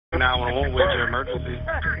911 with your emergency.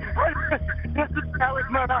 This is Alex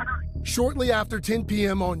Murdaugh. Shortly after 10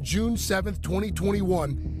 p.m. on June 7th,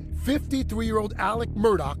 2021, 53-year-old Alex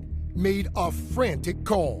Murdaugh made a frantic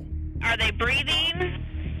call. Are they breathing?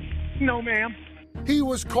 No, ma'am. He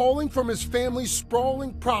was calling from his family's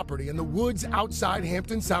sprawling property in the woods outside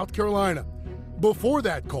Hampton, South Carolina. Before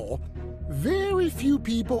that call, very few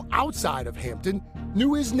people outside of Hampton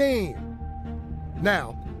knew his name.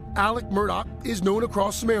 Now, Alex Murdaugh is known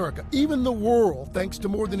across America, even the world, thanks to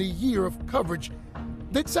more than a year of coverage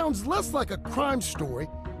that sounds less like a crime story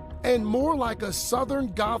and more like a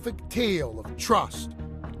Southern Gothic tale of trust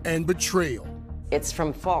and betrayal. It's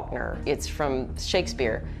from Faulkner, it's from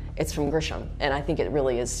Shakespeare, it's from Grisham, and I think it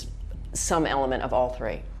really is some element of all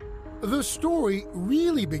three. The story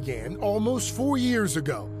really began almost 4 years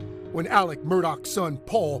ago when Alex Murdaugh's son,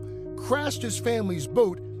 Paul, crashed his family's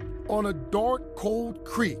boat on a dark, cold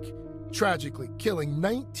creek, tragically killing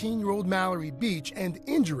 19-year-old Mallory Beach and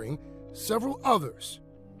injuring several others.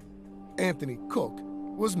 Anthony Cook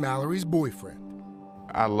was Mallory's boyfriend.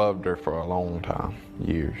 I loved her for a long time,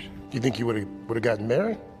 years. Do you think you would have gotten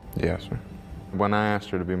married? Yes, sir. When I asked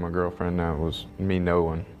her to be my girlfriend, that was me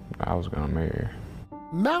knowing I was going to marry her.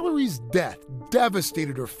 Mallory's death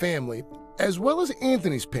devastated her family, as well as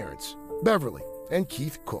Anthony's parents, Beverly and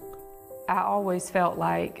Keith Cook. I always felt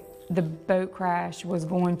like the boat crash was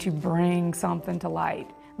going to bring something to light.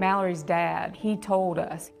 Mallory's dad, he told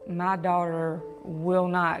us, my daughter will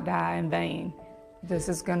not die in vain. This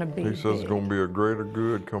is going to be He says big. it's going to be a greater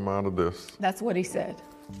good come out of this. That's what he said.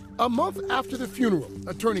 A month after the funeral,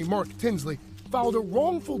 attorney Mark Tinsley filed a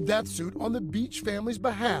wrongful death suit on the Beach family's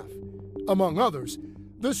behalf. Among others,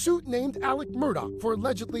 the suit named Alex Murdaugh for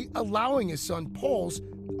allegedly allowing his son Paul's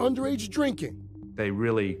underage drinking. They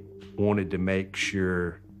really wanted to make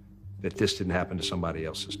sure that this didn't happen to somebody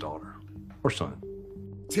else's daughter or son.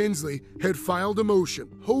 Tinsley had filed a motion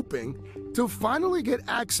hoping to finally get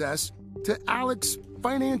access to Alex's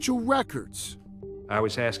financial records. I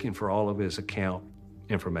was asking for all of his account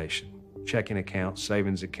information, checking accounts,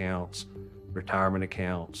 savings accounts, retirement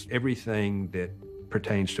accounts, everything that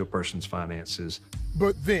pertains to a person's finances.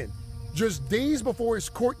 But then, just days before his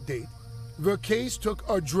court date, the case took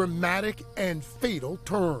a dramatic and fatal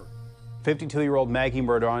turn. 52-year-old Maggie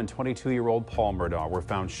Murdaugh and 22-year-old Paul Murdaugh were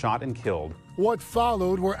found shot and killed. What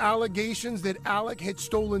followed were allegations that Alex had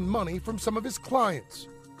stolen money from some of his clients.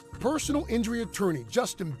 Personal injury attorney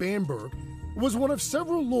Justin Bamberg was one of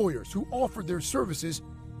several lawyers who offered their services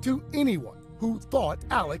to anyone who thought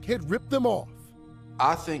Alex had ripped them off.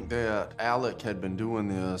 I think that Alex had been doing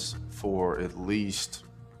this for at least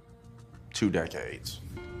 2 decades.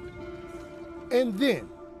 And then,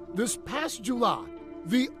 this past July,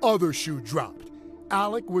 the other shoe dropped.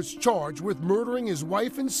 Alex was charged with murdering his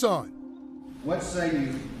wife and son. What say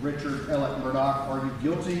you, Richard Alex Murdaugh? Are you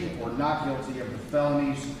guilty or not guilty of the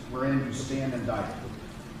felonies wherein you stand indicted?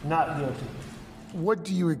 Not guilty. What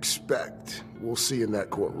do you expect we'll see in that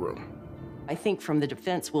courtroom? I think from the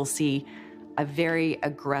defense, we'll see a very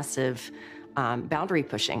aggressive,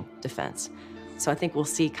 boundary-pushing defense. So I think we'll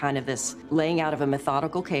see kind of this laying out of a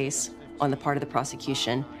methodical case on the part of the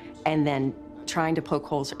prosecution, and then trying to poke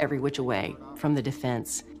holes every which way from the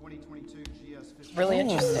defense. Really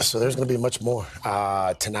interesting. So there's going to be much more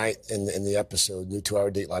tonight in the episode, new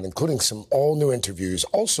 2-hour Dateline, including some all-new interviews.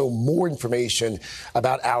 Also, more information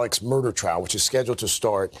about Alex's murder trial, which is scheduled to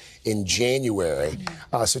start in January.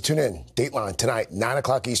 So tune in, Dateline tonight, 9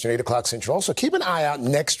 o'clock Eastern, 8 o'clock Central. Also, keep an eye out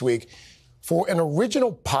next week for an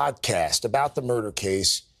original podcast about the murder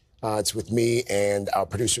case. It's with me and our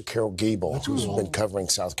producer, Carol Gable, who's been covering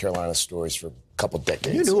South Carolina stories for a couple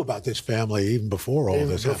decades. You knew about this family even before all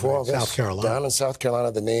this happened in South Carolina. Down in South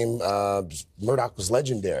Carolina, the name Murdaugh was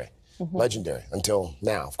legendary. Legendary until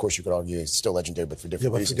now. Of course, you could argue it's still legendary, but for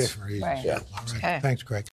different reasons. For different reasons. Right. Yeah. All right. Okay. Thanks,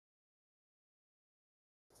 Greg.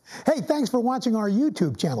 Hey, thanks for watching our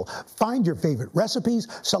YouTube channel. Find your favorite recipes,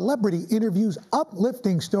 celebrity interviews,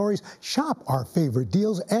 uplifting stories, shop our favorite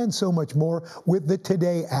deals, and so much more with the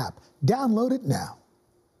Today app. Download it now.